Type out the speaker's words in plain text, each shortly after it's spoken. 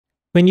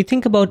When you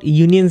think about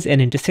unions and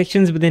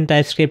intersections within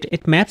TypeScript,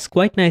 it maps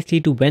quite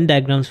nicely to Venn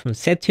diagrams from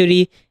set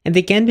theory, and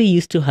they can be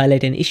used to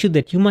highlight an issue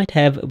that you might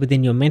have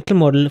within your mental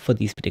model for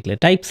these particular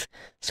types.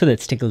 So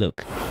let's take a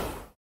look.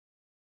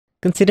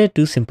 Consider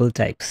two simple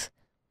types,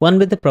 one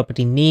with the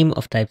property name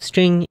of type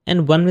string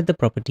and one with the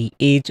property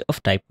age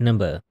of type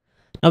number.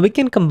 Now we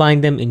can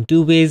combine them in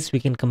two ways. We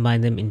can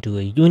combine them into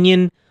a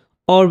union,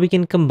 or we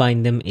can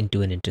combine them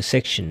into an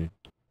intersection.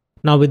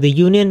 Now with the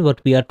union, what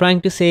we are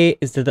trying to say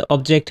is that the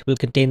object will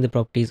contain the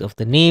properties of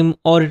the name,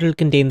 or it will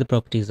contain the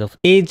properties of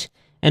age.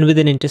 And with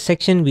an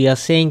intersection, we are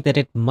saying that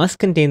it must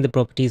contain the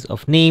properties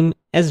of name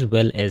as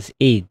well as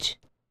age.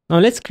 Now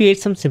let's create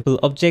some simple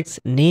objects,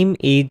 name,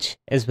 age,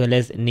 as well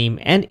as name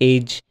and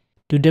age,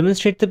 to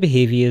demonstrate the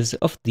behaviors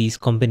of these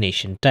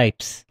combination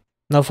types.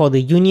 Now for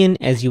the union,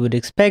 as you would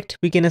expect,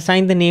 we can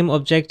assign the name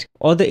object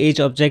or the age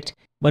object,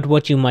 but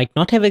what you might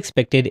not have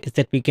expected is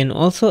that we can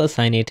also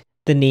assign it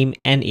the name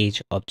and age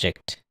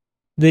object.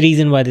 The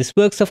reason why this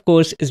works, of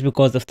course, is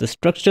because of the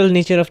structural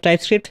nature of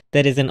TypeScript.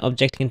 That is, an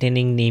object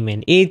containing name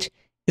and age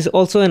is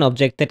also an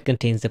object that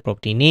contains the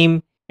property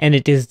name, and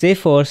it is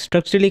therefore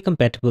structurally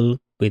compatible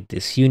with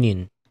this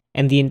union.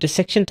 And the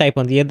intersection type,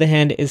 on the other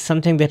hand, is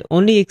something that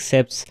only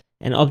accepts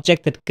an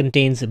object that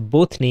contains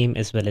both name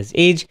as well as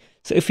age.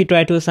 So if we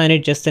try to assign it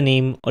just the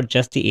name or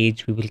just the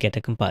age, we will get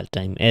a compile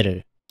time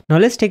error. Now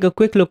let's take a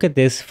quick look at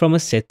this from a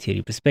set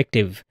theory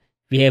perspective.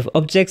 We have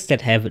objects that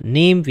have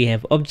name, we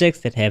have objects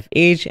that have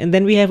age, and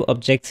then we have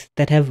objects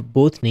that have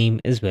both name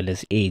as well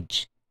as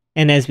age.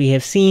 And as we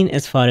have seen,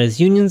 as far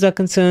as unions are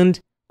concerned,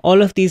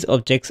 all of these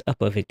objects are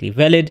perfectly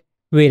valid,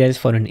 whereas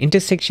for an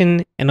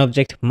intersection, an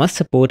object must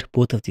support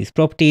both of these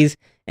properties,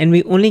 and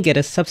we only get a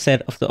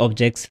subset of the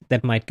objects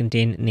that might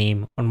contain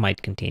name or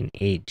might contain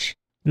age.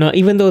 Now,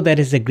 even though that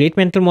is a great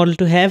mental model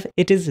to have,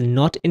 it is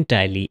not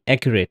entirely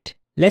accurate.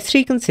 Let's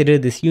reconsider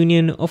this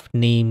union of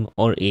name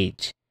or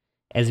age.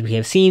 As we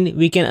have seen,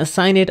 we can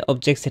assign it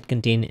objects that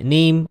contain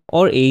name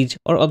or age,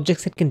 or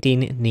objects that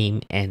contain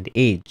name and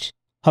age.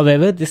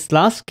 However, this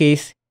last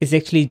case is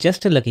actually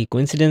just a lucky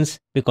coincidence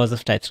because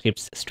of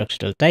TypeScript's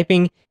structural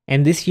typing,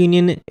 and this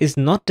union is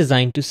not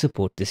designed to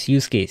support this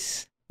use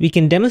case. We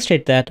can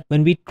demonstrate that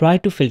when we try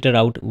to filter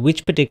out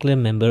which particular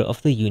member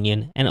of the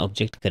union an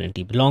object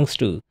currently belongs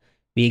to.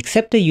 We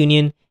accept a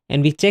union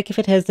and we check if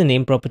it has the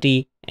name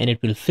property, and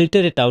it will filter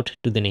it out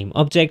to the name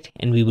object,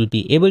 and we will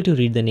be able to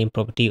read the name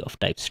property of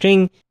type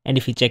string. And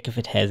if we check if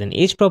it has an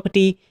age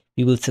property,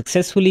 we will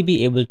successfully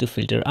be able to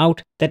filter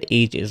out that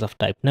age is of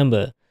type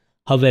number.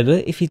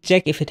 However, if we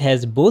check if it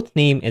has both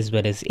name as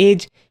well as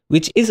age,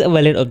 which is a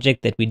valid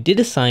object that we did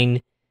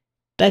assign,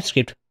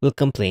 TypeScript will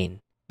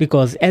complain.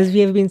 Because as we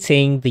have been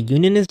saying, the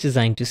union is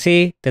designed to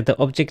say that the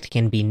object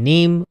can be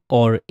name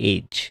or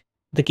age.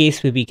 The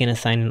case where we can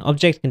assign an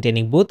object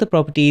containing both the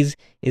properties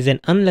is an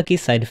unlucky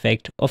side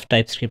effect of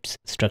TypeScript's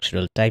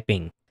structural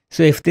typing.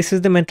 So if this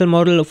is the mental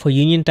model for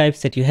union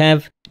types that you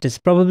have, it is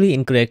probably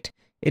incorrect.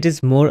 It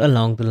is more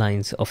along the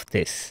lines of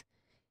this.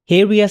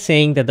 Here we are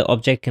saying that the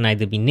object can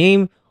either be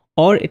name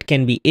or it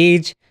can be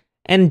age,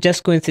 and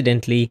just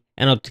coincidentally,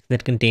 an object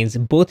that contains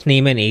both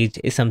name and age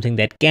is something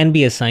that can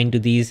be assigned to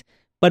these,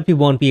 but we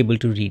won't be able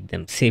to read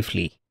them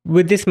safely.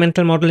 With this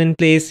mental model in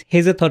place,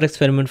 here's a thought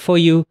experiment for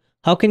you.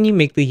 How can you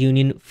make the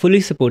union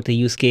fully support the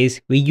use case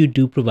where you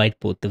do provide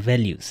both the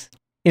values?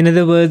 In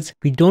other words,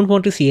 we don't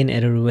want to see an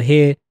error over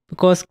here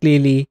because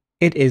clearly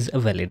it is a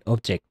valid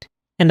object.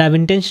 And I've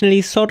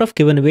intentionally sort of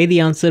given away the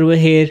answer over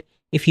here.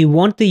 If you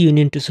want the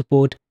union to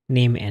support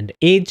name and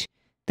age,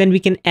 then we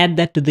can add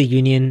that to the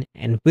union,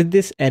 and with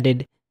this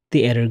added,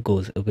 the error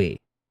goes away.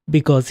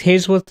 Because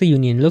here's what the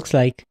union looks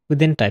like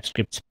within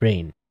TypeScript's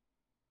brain.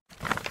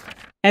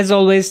 As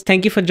always,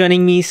 thank you for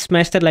joining me.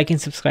 Smash that like and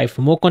subscribe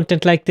for more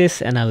content like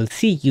this, and I will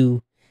see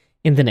you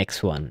in the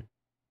next one.